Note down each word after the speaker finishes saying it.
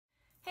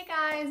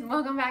guys,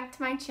 welcome back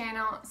to my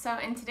channel. So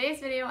in today's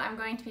video I'm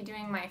going to be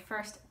doing my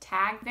first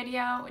tag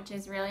video, which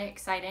is really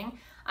exciting.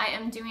 I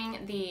am doing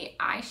the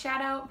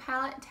eyeshadow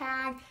palette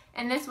tag,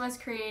 and this was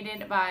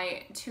created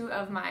by two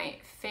of my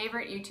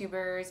favorite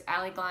YouTubers,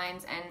 Ali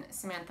Glines and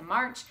Samantha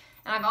March.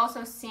 And I've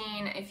also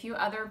seen a few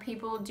other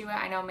people do it.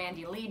 I know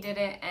Mandy Lee did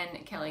it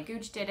and Kelly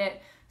Gooch did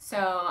it.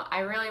 So I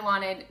really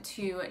wanted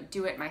to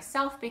do it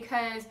myself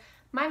because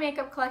my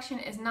makeup collection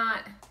is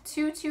not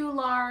too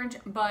large,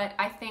 but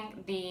I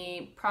think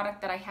the product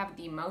that I have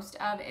the most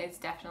of is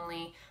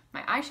definitely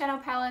my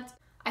eyeshadow palettes.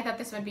 I thought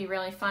this would be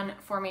really fun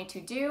for me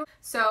to do.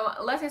 So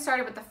let's get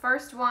started with the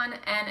first one,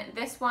 and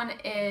this one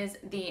is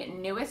the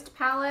newest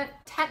palette.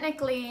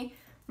 Technically,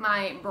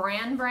 my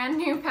brand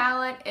new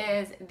palette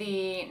is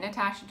the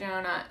Natasha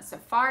Denona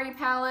Safari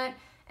palette,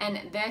 and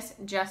this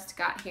just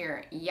got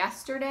here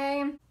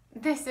yesterday.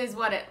 This is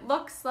what it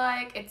looks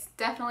like. It's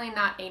definitely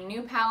not a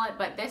new palette,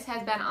 but this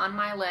has been on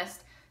my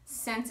list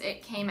since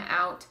it came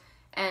out,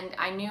 and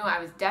I knew I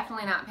was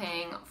definitely not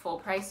paying full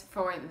price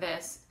for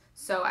this,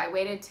 so I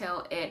waited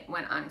till it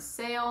went on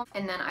sale,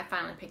 and then I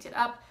finally picked it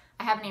up.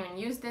 I haven't even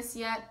used this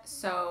yet,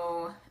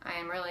 so I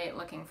am really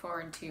looking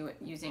forward to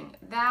using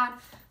that.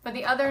 But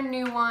the other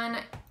new one,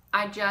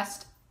 I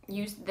just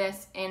used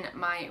this in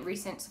my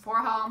recent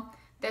Sephora haul.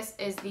 This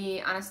is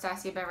the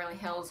Anastasia Beverly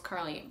Hills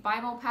Carly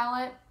Bible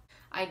palette.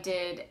 I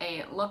did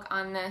a look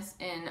on this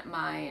in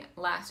my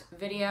last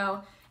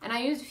video, and I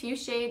used a few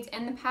shades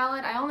in the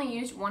palette. I only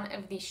used one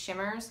of the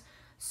shimmers,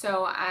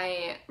 so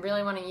I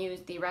really want to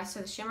use the rest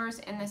of the shimmers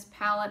in this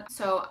palette,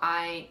 so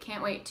I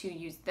can't wait to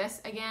use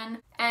this again.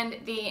 And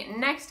the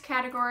next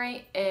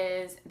category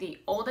is the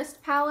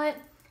oldest palette,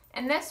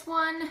 and this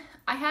one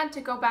I had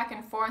to go back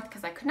and forth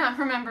because I could not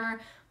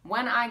remember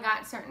when I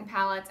got certain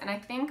palettes, and I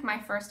think my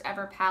first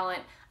ever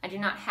palette I do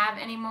not have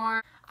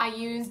anymore. I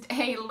used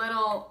a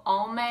little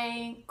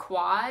Almay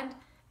quad,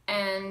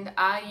 and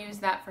I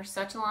used that for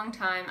such a long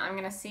time. I'm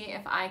gonna see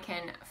if I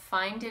can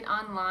find it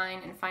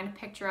online and find a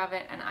picture of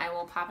it, and I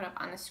will pop it up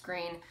on the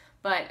screen.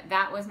 But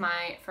that was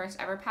my first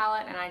ever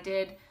palette, and I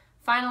did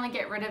finally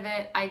get rid of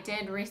it. I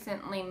did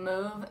recently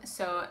move,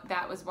 so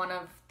that was one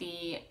of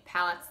the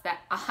palettes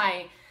that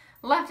I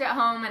left at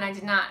home and I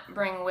did not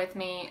bring with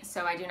me,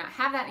 so I do not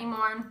have that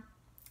anymore.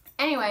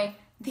 Anyway,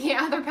 the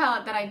other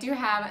palette that I do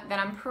have that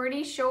I'm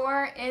pretty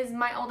sure is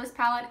my oldest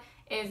palette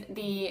is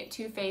the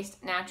Too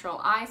Faced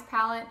Natural Eyes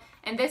palette,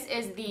 and this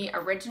is the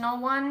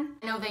original one.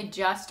 I know they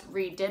just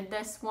redid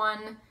this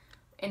one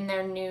in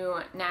their new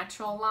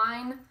natural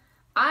line.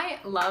 I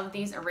love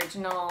these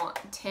original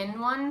tin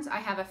ones. I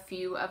have a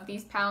few of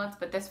these palettes,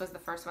 but this was the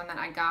first one that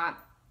I got.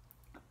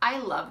 I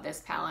love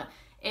this palette.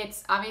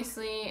 It's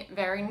obviously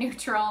very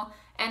neutral,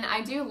 and I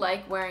do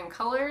like wearing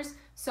colors,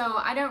 so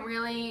I don't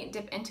really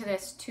dip into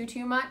this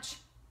too much.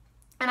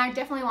 And I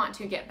definitely want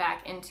to get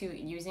back into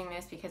using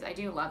this because I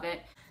do love it.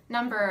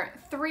 Number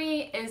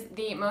 3 is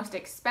the most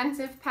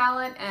expensive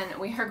palette, and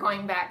we are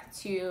going back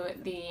to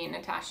the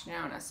Natasha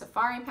Denona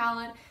Safari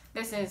palette.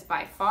 This is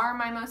by far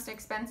my most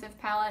expensive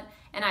palette,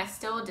 and I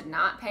still did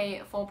not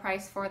pay full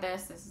price for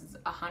this. This is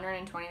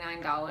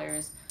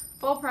 $129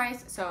 full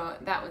price, so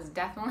that was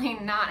definitely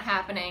not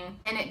happening.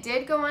 And it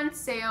did go on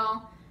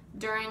sale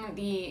during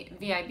the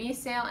VIB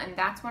sale, and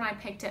that's when I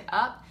picked it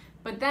up.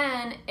 But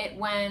then it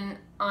went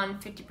on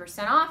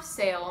 50% off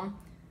sale,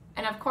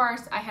 and of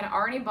course I had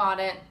already bought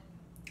it,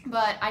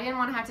 but I didn't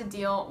want to have to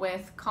deal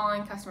with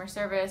calling customer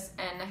service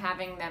and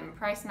having them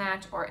price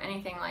match or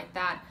anything like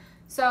that.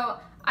 So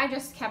I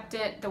just kept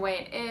it the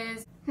way it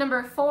is.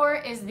 Number 4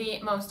 is the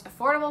most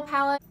affordable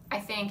palette. I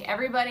think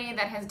everybody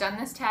that has done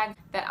this tag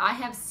that I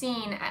have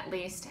seen at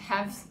least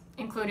have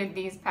included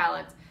these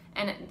palettes,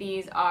 and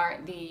these are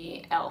the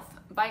e.l.f.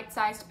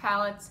 bite-sized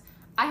palettes.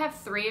 I have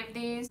 3 of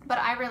these, but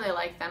I really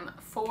like them.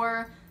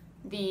 For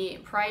the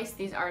price,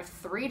 these are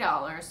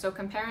 $3, so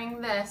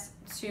comparing this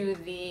to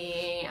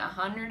the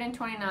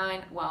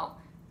 $129, well,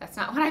 that's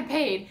not what I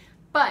paid,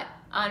 but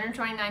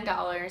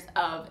 $129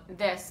 of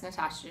this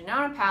Natasha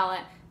Denona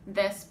palette,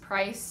 this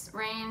price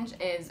range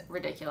is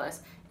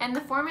ridiculous. And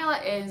the formula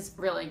is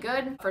really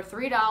good. For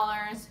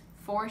 $3,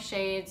 4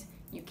 shades,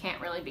 you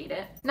can't really beat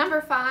it.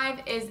 Number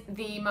 5 is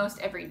the most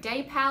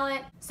everyday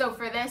palette. So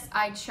for this,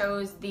 I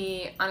chose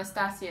the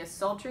Anastasia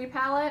Sultry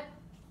palette.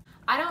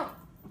 I don't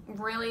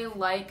really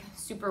like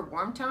super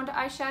warm toned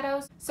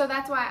eyeshadows, so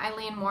that's why I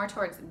lean more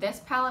towards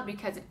this palette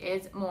because it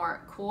is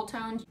more cool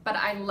toned. But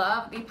I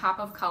love the pop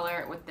of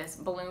color with this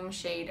bloom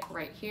shade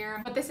right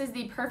here. But this is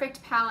the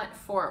perfect palette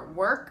for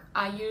work.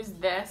 I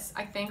used this,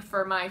 I think,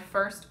 for my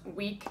first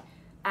week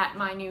at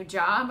my new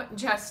job,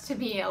 just to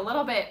be a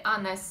little bit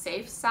on the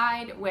safe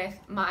side with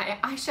my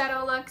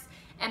eyeshadow looks,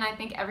 and I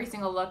think every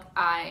single look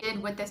I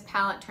did with this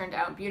palette turned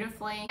out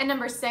beautifully. And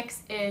number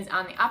 6 is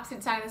on the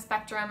opposite side of the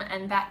spectrum,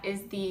 and that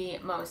is the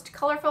most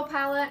colorful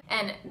palette,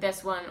 and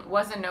this one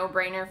was a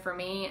no-brainer for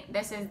me.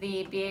 This is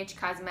the BH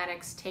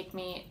Cosmetics Take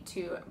Me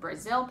to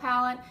Brazil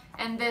palette,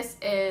 and this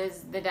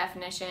is the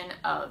definition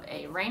of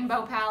a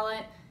rainbow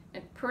palette.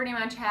 It pretty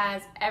much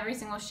has every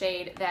single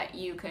shade that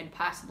you could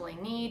possibly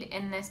need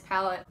in this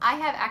palette. I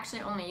have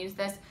actually only used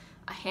this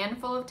a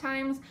handful of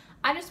times.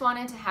 I just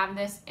wanted to have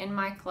this in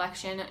my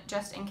collection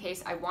just in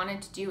case I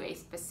wanted to do a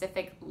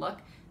specific look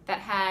that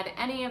had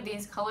any of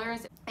these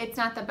colors. It's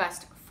not the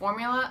best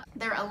formula.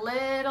 They're a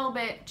little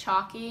bit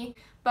chalky,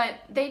 but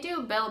they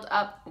do build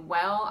up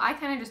well. I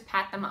kind of just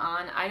pat them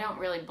on. I don't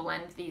really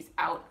blend these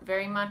out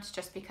very much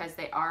just because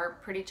they are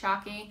pretty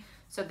chalky,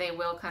 so they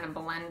will kind of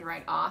blend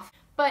right off.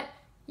 But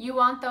you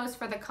want those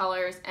for the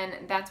colors, and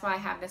that's why I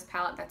have this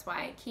palette. That's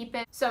why I keep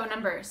it. So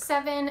number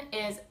 7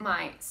 is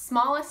my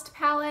smallest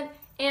palette,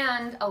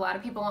 and a lot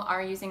of people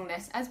are using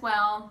this as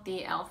well,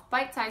 the e.l.f.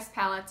 bite-sized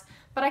palettes.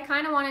 But I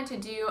kind of wanted to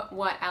do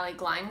what Allie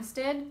Glines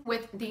did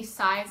with the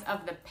size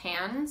of the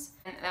pans,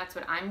 and that's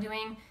what I'm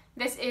doing.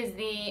 This is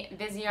the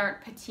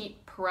Viseart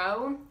Petite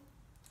Pro,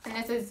 and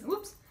this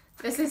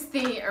is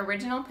the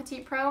original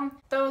Petite Pro.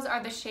 Those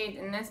are the shades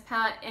in this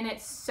palette, and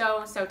it's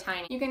so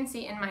tiny. You can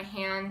see in my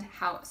hand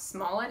how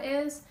small it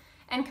is,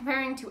 and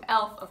comparing to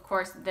e.l.f., of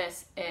course,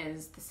 this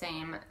is the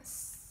same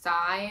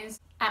size.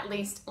 At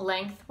least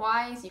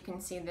lengthwise, you can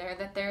see there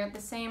that they're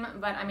the same,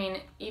 but I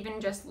mean,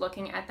 even just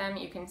looking at them,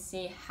 you can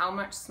see how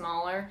much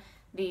smaller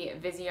the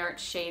Viseart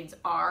shades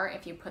are.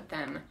 If you put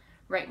them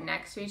right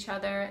next to each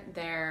other,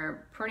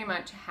 they're pretty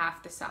much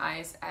half the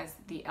size as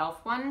the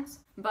e.l.f. ones.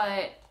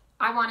 But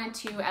I wanted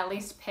to at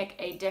least pick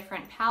a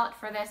different palette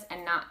for this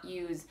and not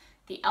use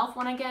the e.l.f.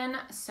 one again,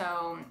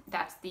 so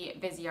that's the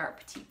Viseart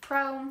Petite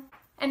Pro.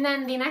 And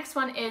then the next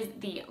one is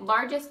the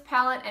largest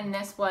palette, and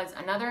this was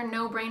another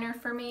no-brainer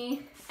for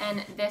me.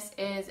 And this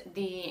is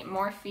the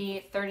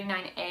Morphe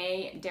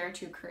 39A Dare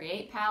to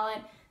Create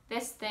palette.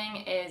 This thing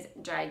is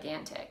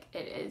gigantic.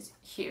 It is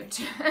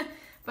huge.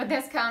 But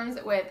this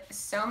comes with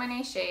so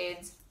many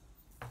shades.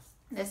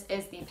 This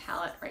is the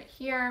palette right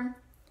here.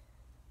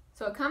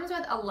 So it comes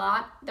with a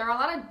lot, there are a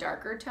lot of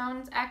darker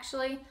tones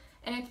actually,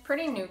 and it's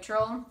pretty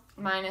neutral,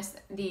 minus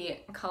the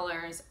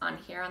colors on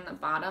here on the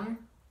bottom.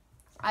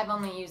 I've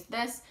only used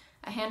this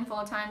a handful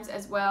of times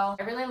as well.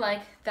 I really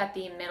like that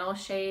the middle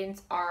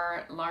shades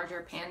are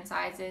larger pan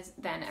sizes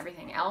than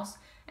everything else,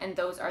 and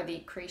those are the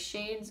crease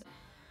shades.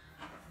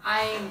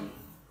 I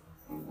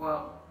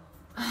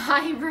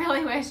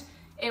really wish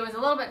it was a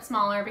little bit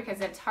smaller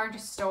because it's hard to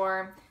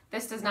store.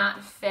 This does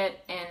not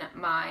fit in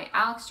my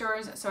Alex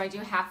drawers, so I do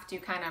have to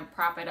kind of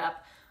prop it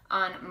up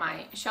on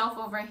my shelf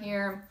over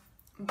here.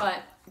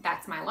 But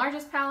that's my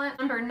largest palette.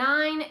 Number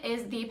 9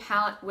 is the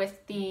palette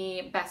with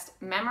the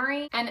best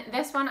memory, and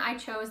this one I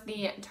chose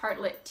the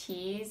Tartelette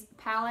Tease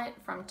palette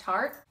from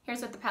Tarte.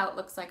 Here's what the palette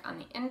looks like on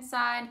the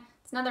inside.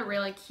 It's another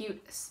really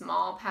cute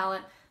small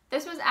palette.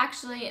 This was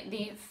actually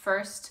the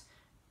first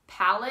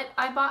palette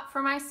I bought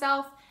for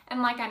myself,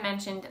 and like I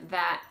mentioned,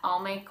 that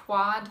Almay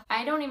quad,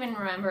 I don't even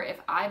remember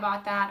if I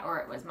bought that or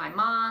it was my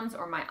mom's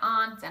or my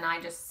aunt's and I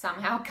just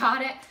somehow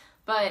got it.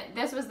 But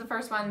this was the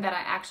first one that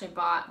I actually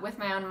bought with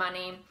my own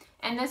money.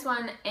 And this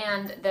one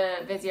and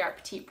the Viseart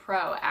Petite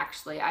Pro,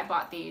 actually, I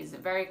bought these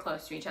very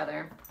close to each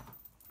other.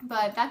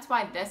 But that's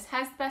why this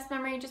has the best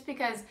memory, just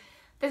because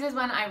this is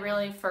when I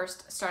really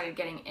first started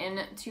getting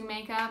into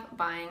makeup,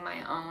 buying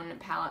my own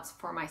palettes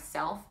for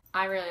myself.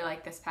 I really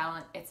like this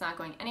palette. It's not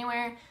going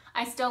anywhere.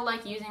 I still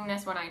like using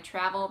this when I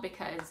travel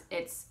because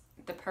it's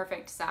the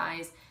perfect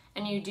size.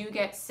 And you do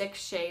get 6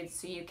 shades,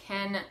 so you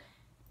can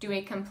do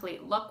a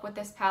complete look with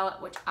this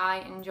palette, which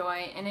I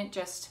enjoy, and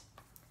it's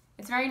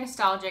very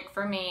nostalgic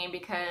for me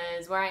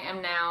because where I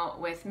am now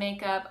with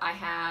makeup, I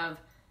have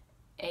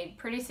a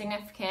pretty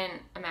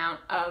significant amount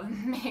of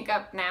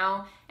makeup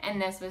now,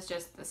 and this was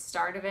just the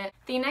start of it.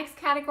 The next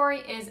category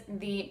is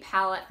the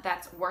palette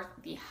that's worth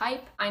the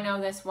hype. I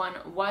know this one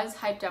was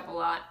hyped up a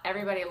lot.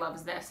 Everybody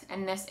loves this,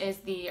 and this is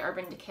the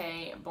Urban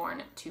Decay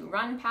Born to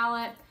Run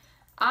palette.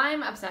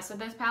 I'm obsessed with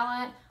this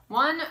palette.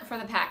 One, for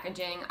the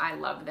packaging, I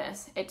love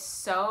this. It's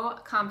so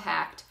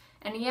compact,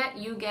 and yet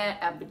you get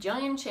a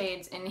bajillion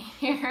shades in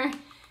here.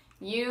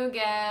 You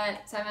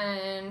get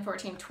 7,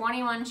 14,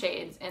 21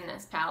 shades in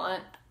this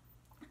palette,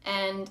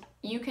 and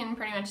you can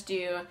pretty much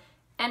do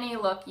any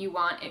look you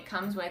want. It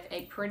comes with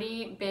a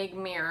pretty big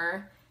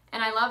mirror,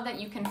 and I love that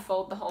you can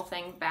fold the whole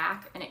thing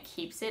back and it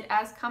keeps it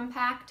as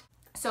compact.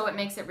 So it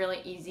makes it really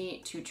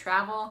easy to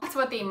travel. That's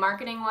what the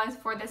marketing was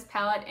for this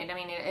palette. I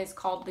mean, it is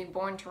called the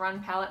Born to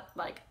Run palette,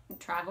 like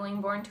traveling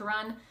Born to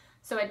Run.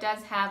 So it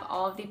does have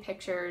all of the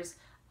pictures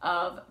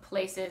of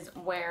places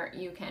where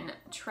you can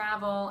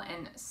travel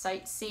and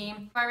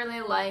sightsee. I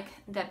really like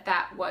that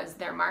that was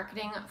their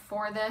marketing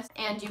for this.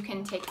 And you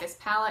can take this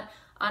palette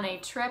on a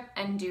trip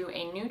and do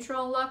a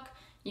neutral look.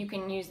 You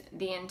can use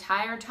the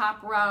entire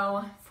top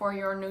row for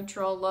your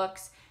neutral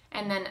looks,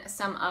 and then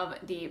some of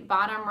the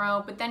bottom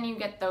row, but then you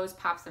get those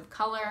pops of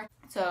color.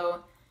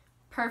 So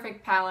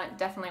perfect palette,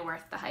 definitely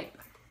worth the hype.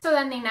 So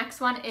then the next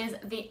one is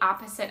the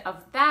opposite of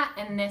that,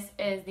 and this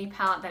is the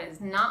palette that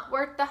is not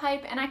worth the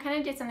hype, and I kind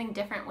of did something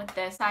different with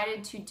this. I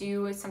decided to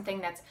do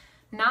something that's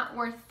not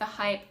worth the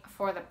hype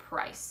for the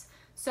price.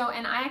 So,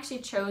 and I actually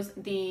chose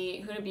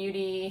the Huda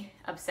Beauty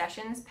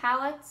Obsessions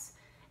palettes,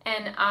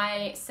 And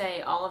I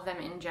say all of them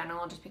in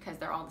general just because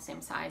they're all the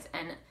same size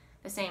and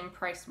the same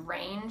price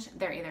range.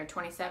 They're either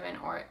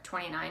 $27 or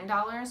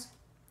 $29.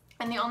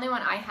 And the only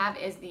one I have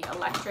is the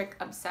Electric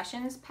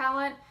Obsessions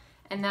palette,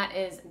 and that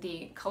is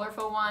the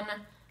colorful one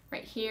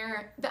right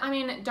here. I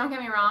mean, don't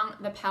get me wrong,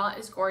 the palette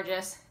is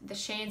gorgeous. The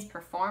shades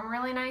perform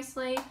really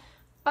nicely,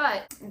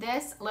 but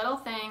this little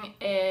thing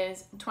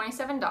is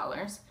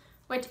 $27,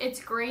 which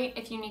it's great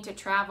if you need to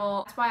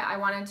travel. That's why I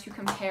wanted to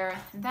compare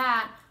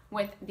that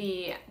with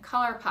the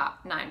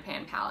ColourPop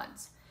 9-pan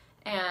palettes.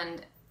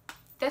 And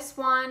this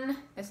one,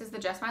 this is the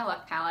Just My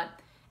Luck palette.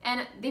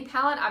 And the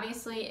palette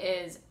obviously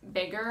is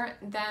bigger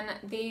than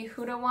the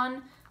Huda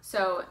one,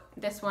 so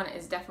this one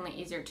is definitely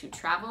easier to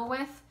travel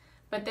with.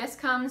 But this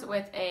comes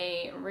with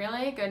a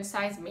really good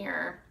size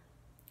mirror,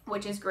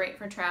 which is great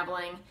for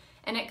traveling.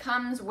 And it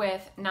comes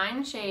with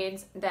 9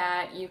 shades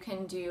that you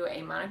can do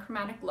a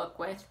monochromatic look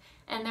with.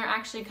 And they're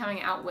actually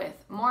coming out with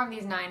more of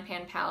these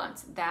 9-pan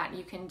palettes that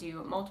you can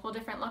do multiple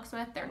different looks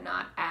with. They're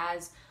not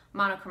as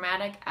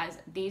monochromatic as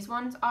these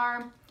ones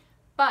are,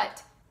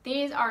 but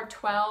these are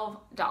 $12.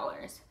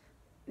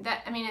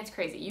 I mean, it's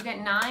crazy. You get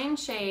 9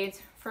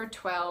 shades for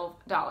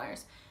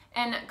 $12.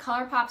 And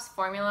ColourPop's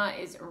formula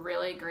is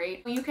really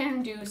great. You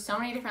can do so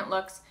many different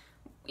looks,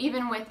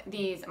 even with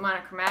these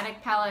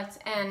monochromatic palettes,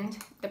 and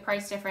the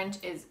price difference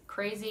is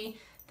crazy.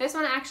 This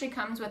one actually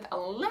comes with a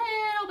little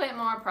bit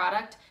more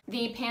product.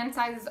 The pan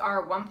sizes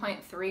are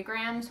 1.3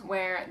 grams,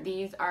 where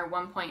these are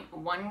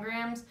 1.1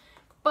 grams,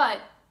 but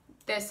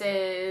this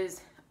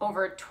is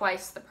over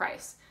twice the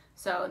price.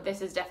 So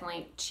this is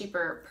definitely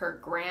cheaper per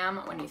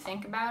gram when you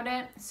think about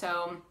it.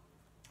 So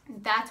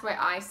that's why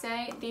I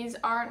say these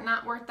are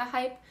not worth the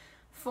hype.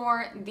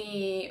 For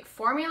the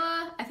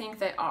formula, I think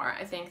they are.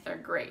 I think they're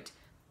great.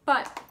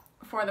 But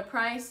for the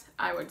price,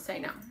 I would say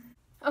no.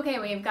 Okay,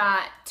 we've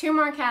got 2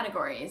 more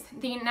categories.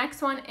 The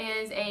next one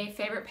is a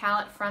favorite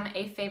palette from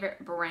a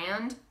favorite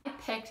brand. I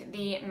picked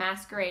the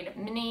Masquerade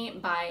Mini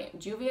by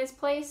Juvia's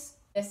Place.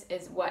 This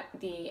is what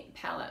the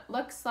palette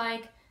looks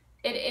like.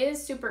 It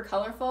is super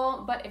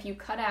colorful, but if you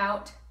cut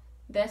out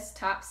this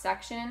top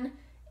section,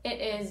 it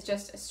is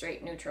just a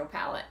straight neutral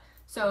palette.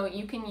 So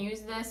you can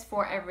use this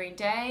for every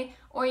day,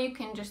 or you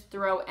can just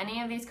throw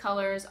any of these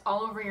colors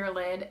all over your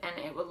lid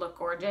and it would look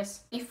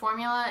gorgeous. The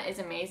formula is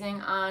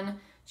amazing on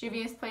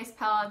Juvia's Place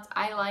palettes.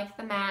 I like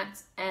the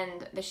mattes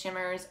and the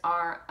shimmers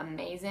are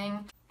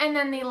amazing. And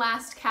then the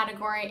last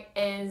category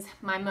is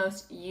my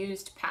most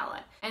used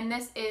palette. And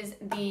this is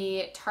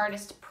the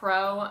Tarteist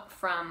Pro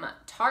from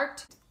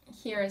Tarte.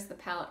 Here is the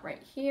palette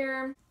right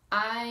here.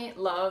 I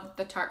love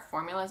the Tarte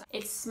formulas.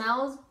 It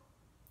smells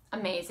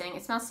amazing.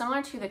 It smells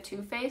similar to the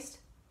Too Faced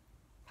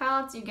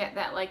palettes. You get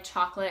that like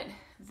chocolate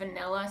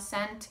vanilla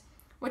scent,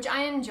 which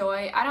I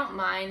enjoy. I don't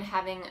mind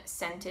having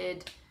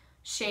scented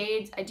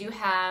shades. I do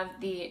have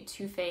the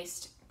Too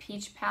Faced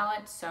peach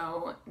palette,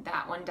 so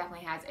that one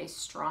definitely has a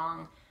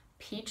strong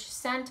peach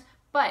scent.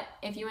 But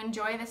if you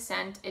enjoy the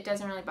scent, it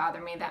doesn't really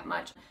bother me that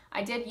much.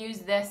 I did use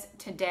this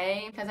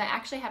today because I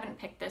actually haven't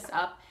picked this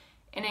up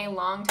in a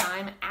long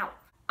time. Ow.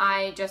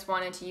 I just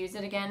wanted to use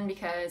it again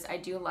because I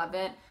do love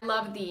it. I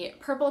love the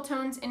purple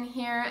tones in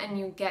here, and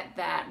you get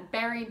that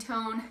berry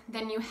tone.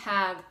 Then you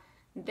have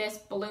this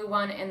blue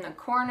one in the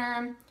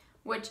corner,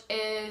 which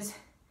is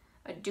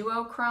a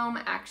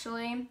duochrome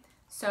actually.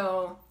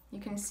 So you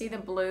can see the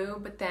blue,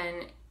 but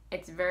then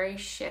it's very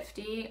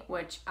shifty,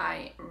 which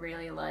I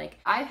really like.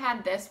 I've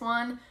had this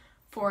one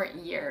for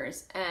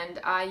years and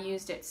I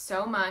used it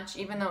so much,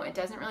 even though it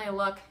doesn't really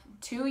look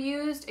too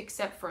used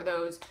except for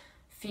those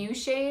few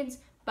shades,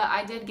 but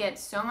I did get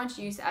so much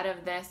use out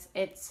of this.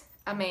 It's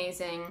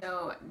amazing.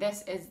 So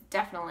this is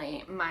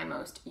definitely my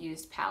most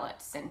used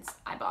palette since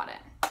I bought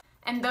it.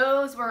 And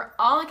those were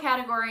all the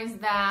categories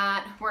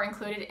that were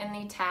included in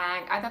the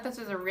tag. I thought this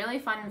was a really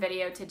fun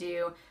video to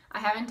do. I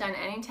haven't done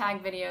any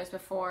tag videos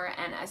before,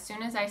 and as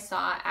soon as I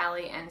saw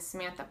Allie and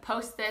Samantha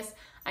post this,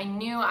 I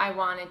knew I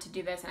wanted to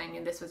do this, and I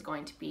knew this was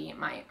going to be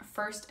my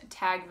first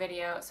tag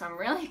video, so I'm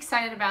really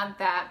excited about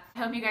that. I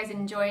hope you guys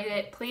enjoyed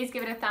it. Please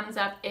give it a thumbs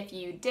up if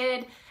you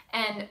did,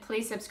 and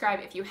please subscribe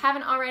if you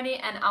haven't already,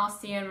 and I'll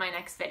see you in my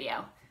next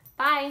video.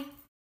 Bye!